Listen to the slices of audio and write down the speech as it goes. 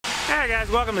Alright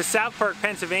guys, welcome to South Park,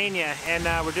 Pennsylvania, and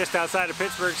we're just outside of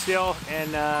Pittsburgh still,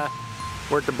 and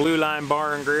we're at the Blue Line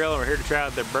Bar and Grill, and we're here to try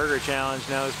out the Burger Challenge.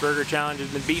 Now this Burger Challenge has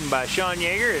been beaten by Sean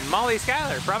Yeager, and Molly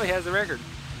Schuyler probably has the record.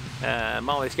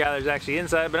 Molly Schuyler's actually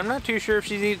inside, but I'm not too sure if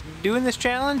she's doing this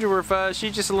challenge or if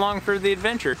she's just along for the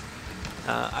adventure.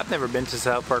 I've never been to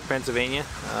South Park, Pennsylvania.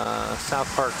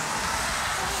 South Park,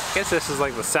 I guess this is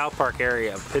like the South Park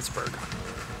area of Pittsburgh.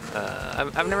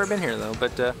 I've never been here though,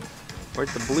 but we're at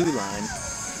the Blue Line.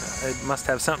 It must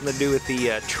have something to do with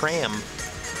the tram.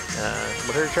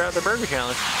 We're here to try out the Burger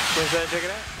Challenge. Go inside and check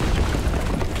it out.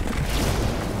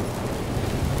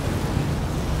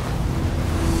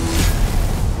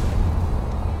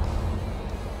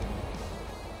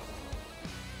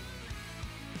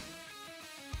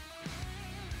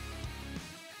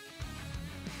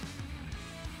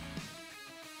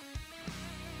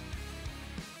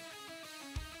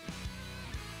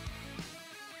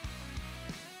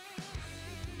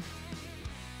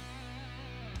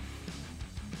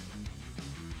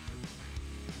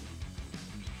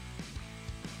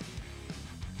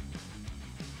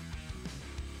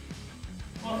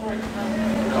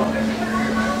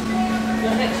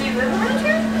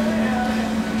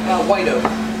 White oak.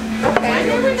 Okay,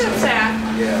 there we go, Zach.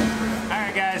 Yeah.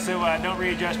 Alright guys, so don't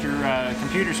readjust your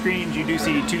computer screens. You do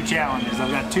see two challenges.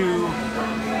 I've got two of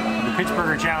the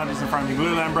Pittsburgher challenges in front of me.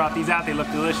 Blue Line brought these out. They look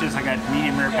delicious. I got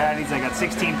medium rare patties. I got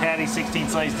 16 patties, 16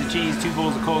 slices of cheese, 2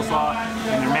 bowls of coleslaw,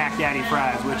 and their Mac Daddy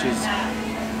fries, which is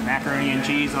macaroni and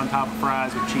cheese on top of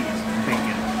fries with cheese and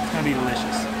bacon. It's going to be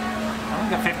delicious. I've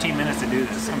only got 15 minutes to do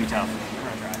this. It's going to be tough. We're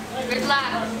going to try. Good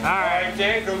luck. Alright,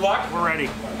 Dan, good luck. we're ready.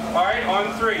 All right,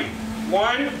 on 3.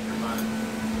 1,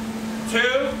 2,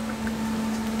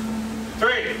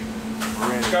 3. We're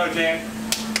ready. Let's go, Dan.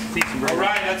 See some bread. All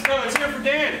right, let's go. Let's hear it for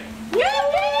Dan. Woo!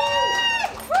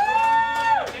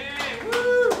 Dan,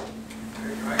 woo!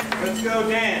 Let's go,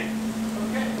 Dan.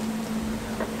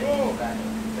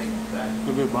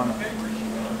 Go good, Bonnie.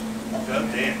 Go,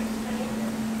 Dan.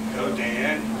 Go,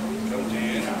 Dan. Go,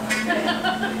 Dan.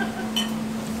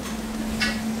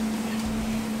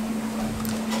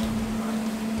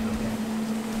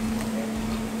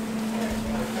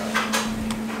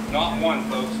 Not one,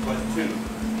 folks, but 2.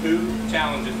 2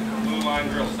 challenges at the Blue Line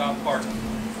Grill, South Park,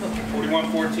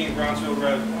 4114 Brownsville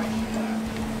Road.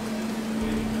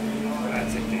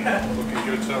 That's it, Dan. Looking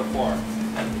good so far.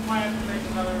 Might have to make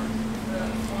another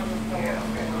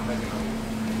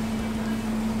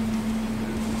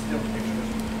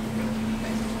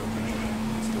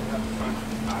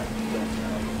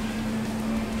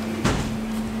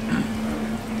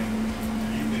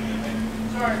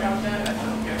Sorry about that. That's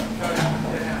okay.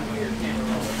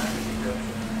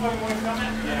 Oh, you want to come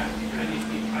in? Yeah.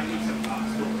 I need some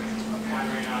storage. Mine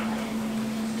ran out.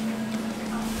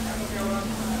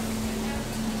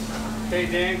 Hey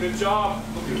Dan, good job.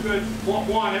 Looking good.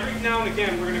 1. Every now and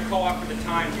again, we're going to call out for the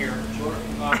time here. Sure.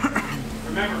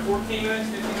 Remember, 14 minutes,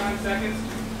 59 seconds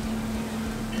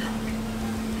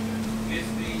is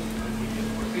the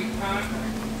repeat time.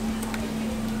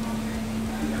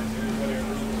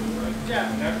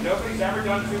 Yeah, nobody's ever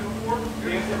done 2 before.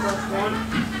 Dan's the first one.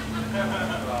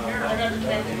 Here, I got the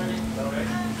table ready.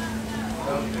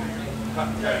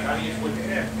 Okay. How do you switch it?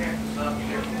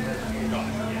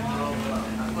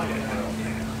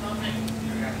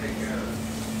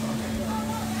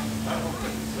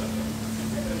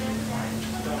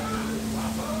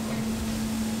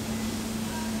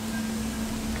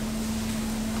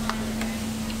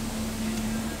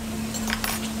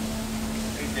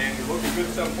 Dan, you're looking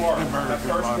good so far. That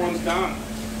first one's done.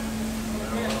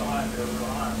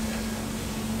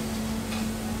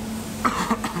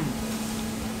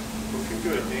 Looking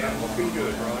good, Dan. Looking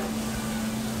good, brother.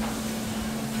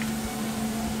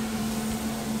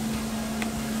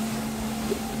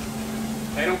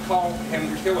 They don't call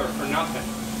him Killer for nothing.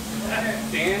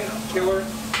 Dan Killer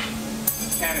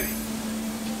Kennedy.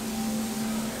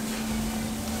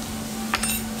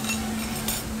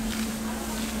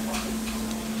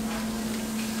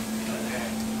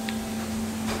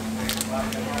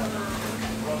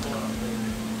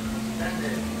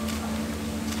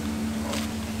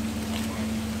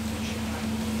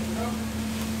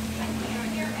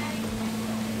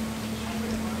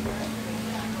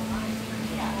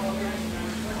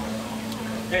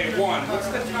 Hey, 1, what's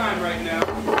the time right now?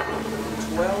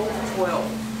 12:12.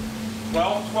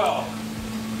 12:12.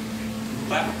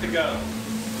 Left to go.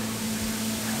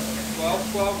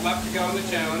 12:12 left to go in the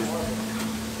challenge.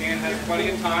 Dan has plenty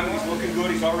of time. He's looking good.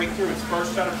 He's already through his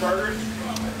first set of burgers.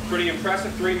 Pretty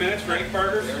impressive. 3 minutes for 8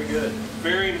 burgers. Very good.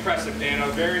 Very impressive, Dan.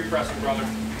 Very impressive, brother.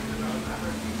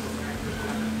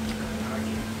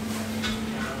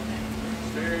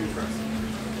 Very impressive.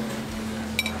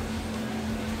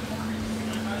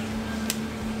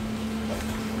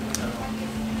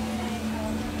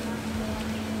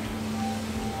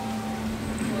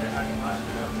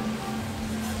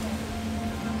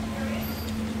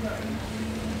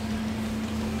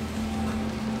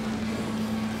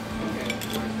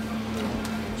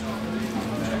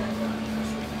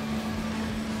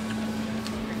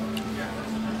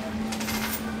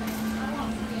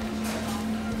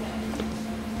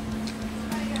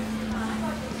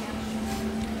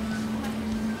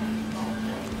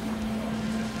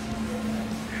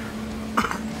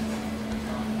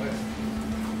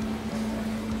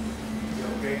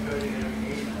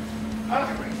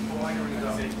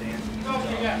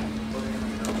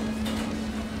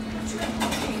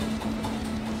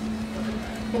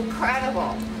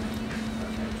 Incredible.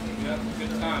 Yep,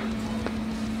 good time.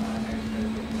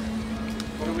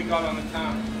 What do we got on the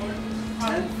time?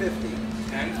 10:50.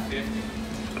 10:50.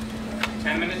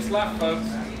 10 minutes left, folks.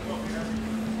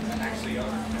 Actually, you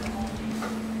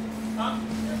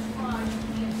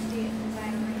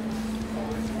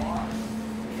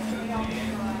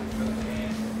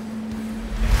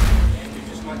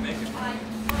just might make it.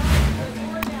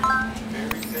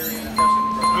 Very, very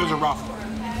impressive. Those are rough.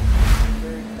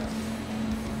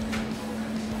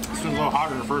 This one's a little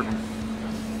hotter than the first one.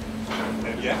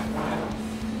 Yeah.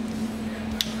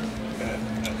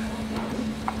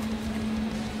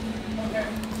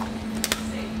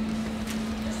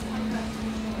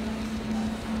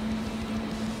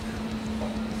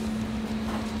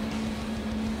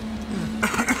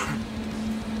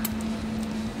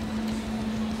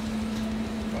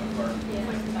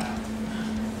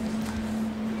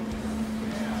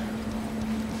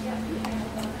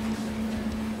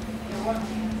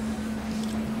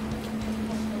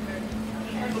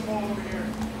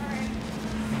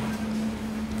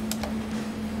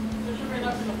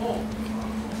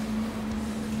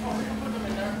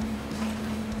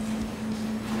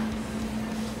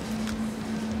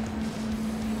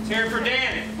 Cheer for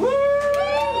Dan. Woo!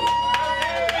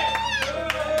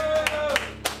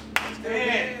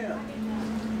 Dan.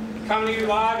 Coming to you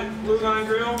live at the Blue Line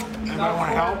Grill. Anybody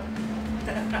want to help?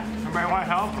 Anybody want to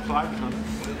help? Apply for something.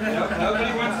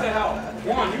 Nobody wants to help.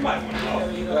 Juan, you might want to help.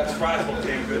 That fries will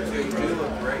came good too. They do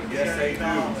look great. Yes, they do.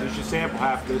 So you should sample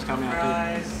half of this coming out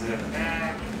Fries,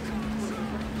 mac,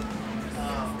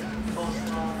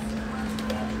 coleslaw,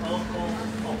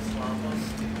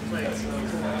 plates of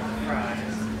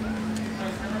fries.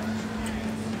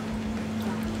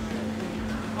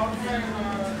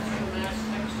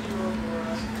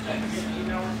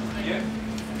 Yeah.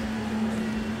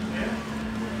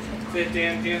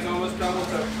 Dan's almost done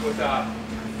with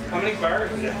how many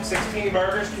burgers? 16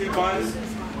 burgers, 2 buns.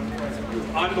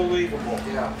 Unbelievable.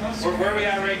 Yeah. Where are we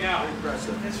at right now?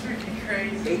 Impressive. It's freaking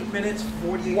crazy. 8 minutes,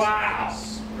 48 Wow.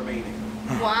 seconds remaining.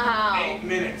 Wow. 8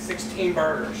 minutes, 16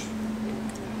 burgers.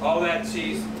 All that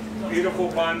cheese, beautiful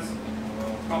buns,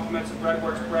 compliments of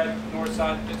Breadworks Bread, North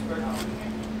Side, Pittsburgh.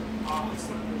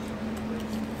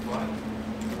 What?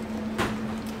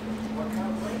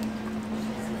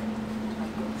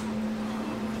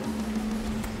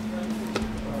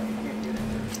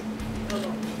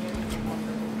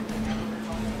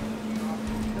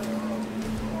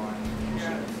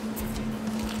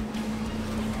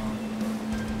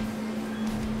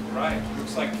 Right.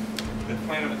 Looks like the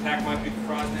plan of attack might be the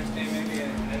fries next day, maybe,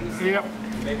 and then Yep.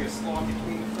 maybe a slaw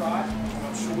between the fries. I'm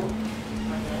not sure.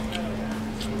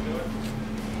 We'll do it.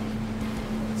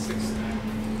 6.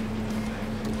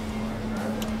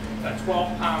 That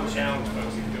 12-pound challenge,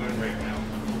 folks, he's doing right now.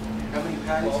 How many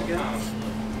patties 12 again?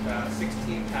 pounds.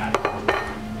 16 patties.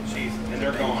 Cheese, and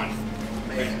they're gone.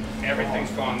 Amazing.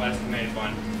 Everything's gone. Less than made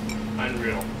bun.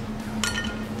 Unreal.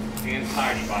 And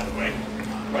tidy, by the way.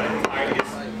 But the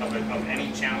tidiest of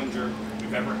any challenger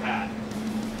we've ever had.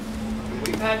 And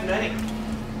we've had many.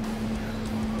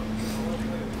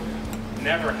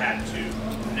 Never had to.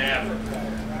 Never.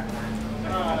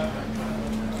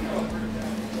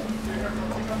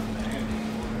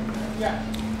 Yeah.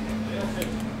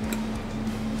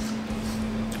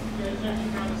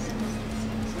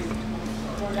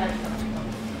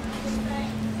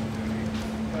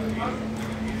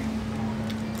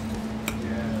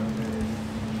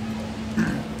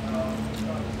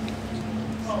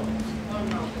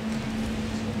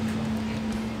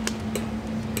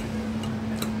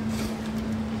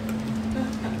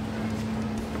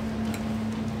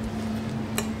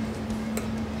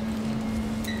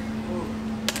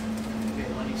 Okay,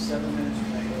 Lenny, 7 minutes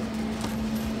remaining.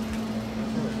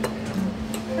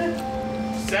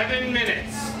 7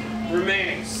 minutes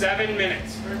remaining. 7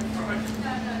 minutes.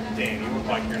 Dan, you look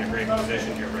like you're in a great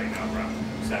position here right now, bro.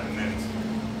 7 minutes.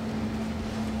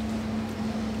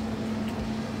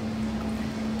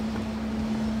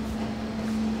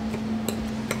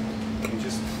 You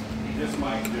just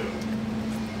might do it.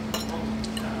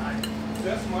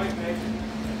 Just might make it.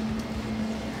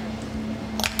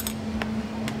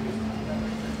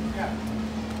 Yeah.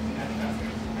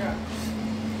 Yeah.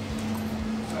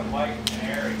 So light and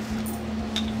airy.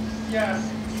 Yeah.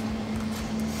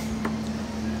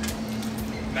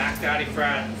 Mac Daddy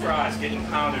fries getting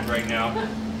pounded right now.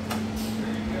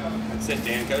 That's it,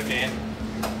 Dan. Go, Dan.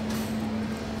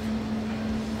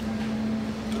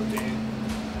 Go, Dan.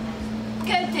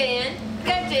 Go, Dan.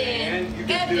 Go, Dan. Dan, you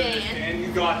Go, can do this, Dan. Dan. You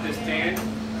got this, Dan.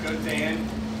 Go, Dan.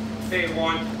 Say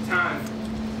one time.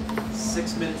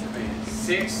 6 minutes remaining.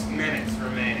 6 minutes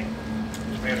remaining.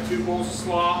 We have 2 bowls of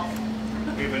slaw.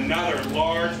 We have another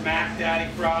large Mac Daddy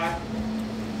fry.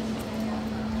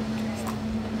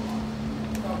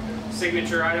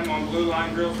 Signature item on Blue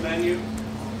Line Grill's menu.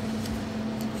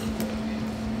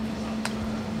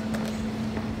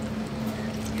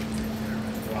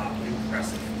 Wow,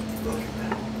 impressive. Look at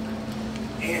that.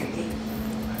 And meat.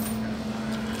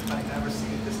 I've never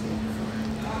seen this thing before.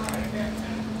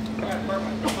 Yeah,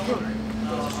 perfect.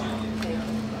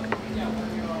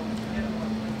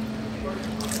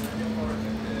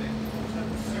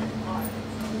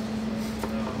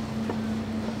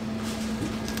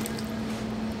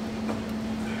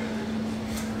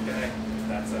 Okay,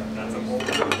 that's a bold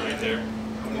move right there.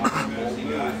 Bold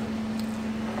move.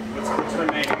 What's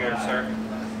remaining there, sir?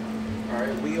 All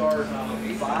right, we are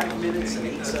 5 minutes and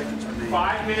 8 seconds remaining.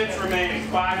 5 minutes remaining.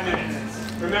 5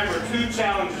 minutes. Remember, 2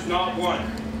 challenges, not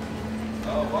 1.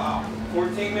 Oh, wow.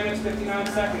 14 minutes, 59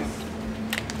 seconds.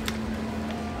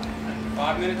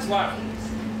 5 minutes left.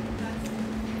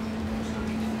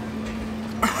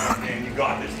 Dan, you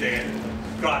got this, Dan.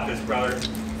 You got this, brother.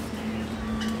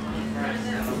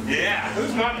 Yeah,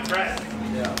 who's not impressed?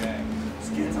 Yeah. Okay.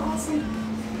 Skin's awesome.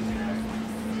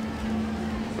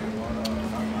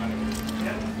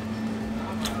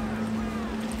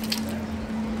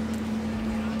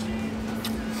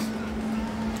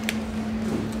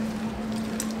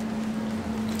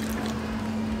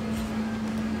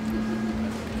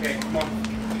 Okay, come on.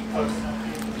 Close.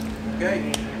 Okay,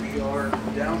 we are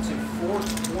down to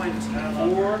 420.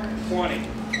 420.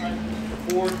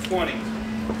 420.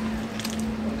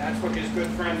 And that's what his good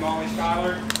friend Molly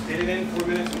Schuyler did it in 4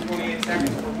 minutes and 28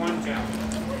 seconds for 1 challenge.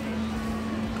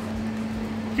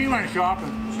 She went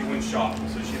shopping. She went shopping,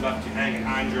 so she left you hanging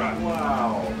high and dry.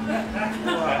 Wow.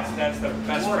 That's the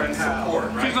best What friend a pal.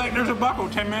 support, right? She's like, there's a buckle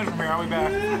 10 minutes from here, I'll be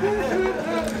back.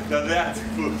 Now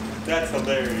that's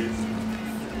hilarious.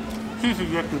 She's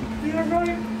addicted. Yeah,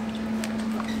 right.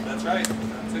 That's right.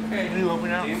 That's okay. You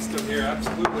open out? Dan's still here,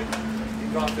 absolutely.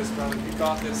 You got this, brother. You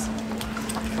got this.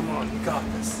 Come on, you got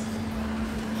this.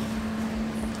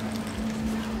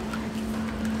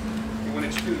 When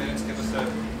it's 2 minutes, give us a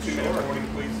 2-minute warning,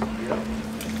 please. Yep.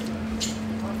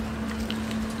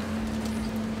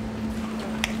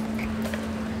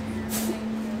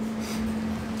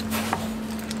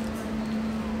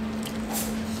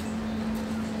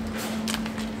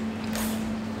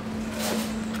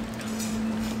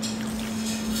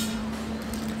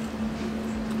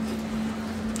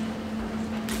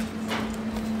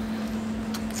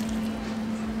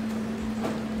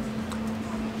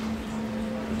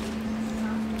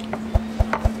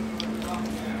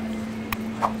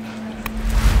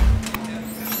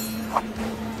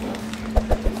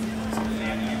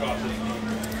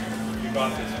 You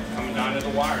got this. Coming down to the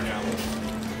wire now.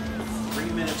 3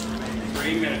 minutes remaining.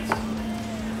 3 minutes.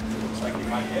 Looks like you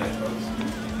might get it, folks.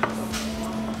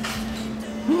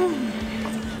 We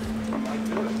might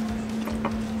do it.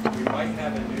 We might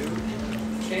have a new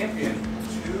champion.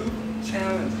 2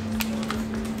 challenges.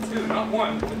 2, not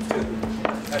 1, but 2.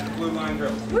 At the Blue Line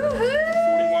Grill. Woohoo!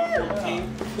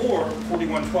 4114 or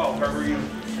 4112, however you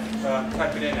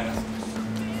type it in as.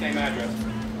 Same address.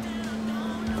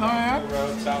 Oh, yeah? Hill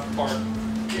Road, South Park.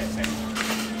 Yeah, same.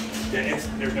 Yeah,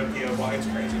 there's no POY, it's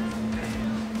crazy.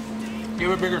 You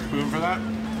have a bigger spoon for that?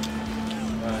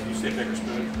 You say bigger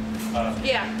spoon.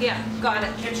 Yeah, got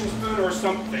it. Kitchen spoon or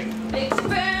something. Big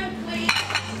spoon, please.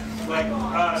 Like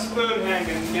spoon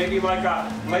hanging, maybe like a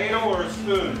ladle or a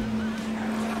spoon.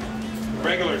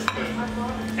 Regular spoon.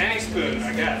 Any spoon,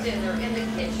 I guess. In the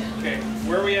kitchen. Okay,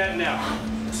 where are we at now?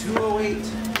 208.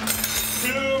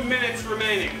 2 minutes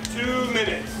remaining. 2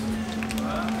 minutes.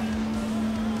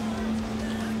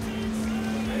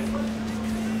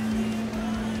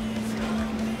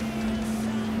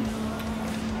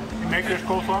 You make this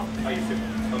coleslaw? How you feel?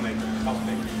 I'll make it.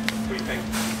 What do you think?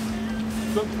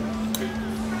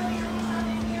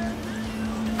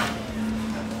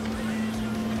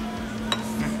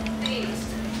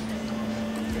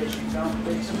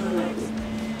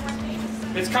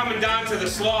 It's coming down to the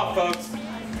slaw, folks.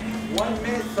 1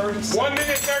 minute 30 seconds. 1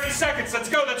 minute 30 seconds. Let's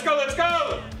go, let's go, let's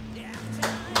go!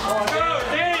 Let's go,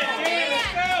 Dan,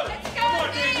 let's go! Come on,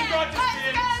 Dan, you got this,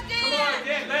 Dan. Come on,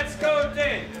 Dan, let's go,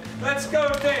 Dan. Let's go,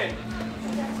 Dan.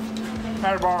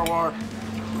 Had a bar of water.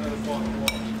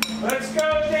 Let's go,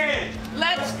 Dan.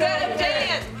 Let's go,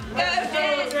 Dan. Go,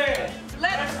 Dan.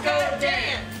 Let's go,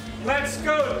 Dan. Let's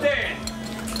go, Dan.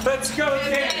 Let's go,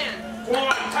 Dan.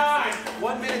 One time.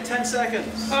 1 minute 10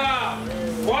 seconds.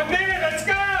 1 minute, let's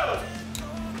go!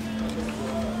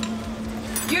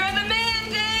 You're the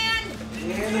man, Dan.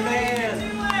 And the man.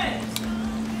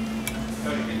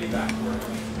 Tony, give me back.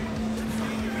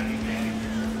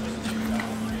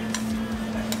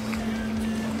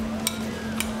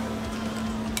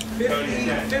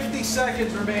 50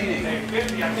 seconds remaining. Hey,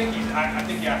 50, I think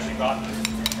he actually got this.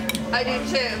 I do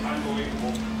too.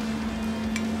 Unbelievable.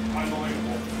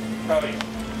 Unbelievable. Cody.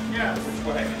 Yeah. Which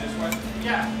way? This way?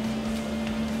 Yeah.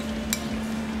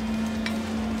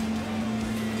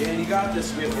 Dan, you got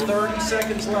this. We have 30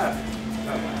 seconds left.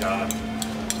 Oh my God.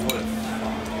 What a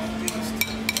beast.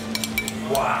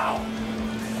 Wow.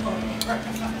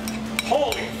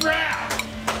 Holy crap!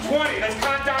 20. Let's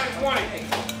count down to 20.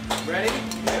 Ready?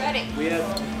 Ready. We have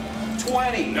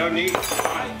 20. No need.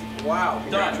 Wow,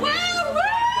 done. Wow,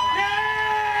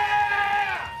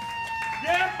 Yeah!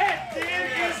 Yeah! Dan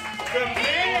is the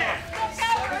man! Look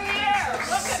over here.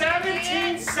 Look at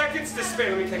 17 seconds to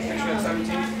spin. Let me take a picture of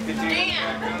 17. 15.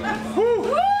 Dan.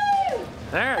 Woo!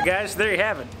 Alright guys, there you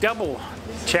have it. Double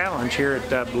challenge here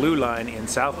at Blue Line in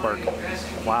South Park.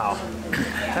 Wow.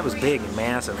 That was big and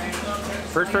massive.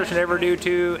 First person to ever do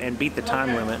two and beat the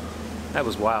time limit. That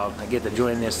was wild. I get to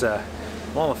join this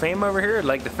Wall of Fame over here. I'd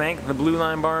like to thank the Blue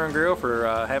Line Bar and Grill for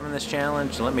having this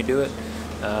challenge and let me do it.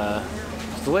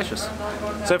 It's delicious.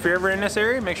 So if you're ever in this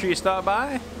area, make sure you stop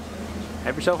by.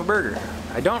 Have yourself a burger.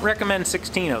 I don't recommend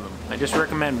 16 of them. I just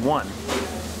recommend one.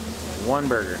 One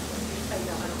burger.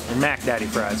 And Mac Daddy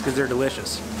fries, because they're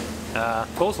delicious.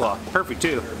 Coleslaw, perfect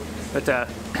too. But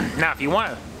now if you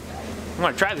want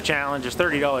to try the challenge, it's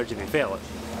 $30 if you fail it.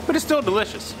 But it's still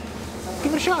delicious.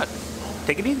 Give it a shot.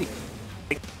 Take it easy.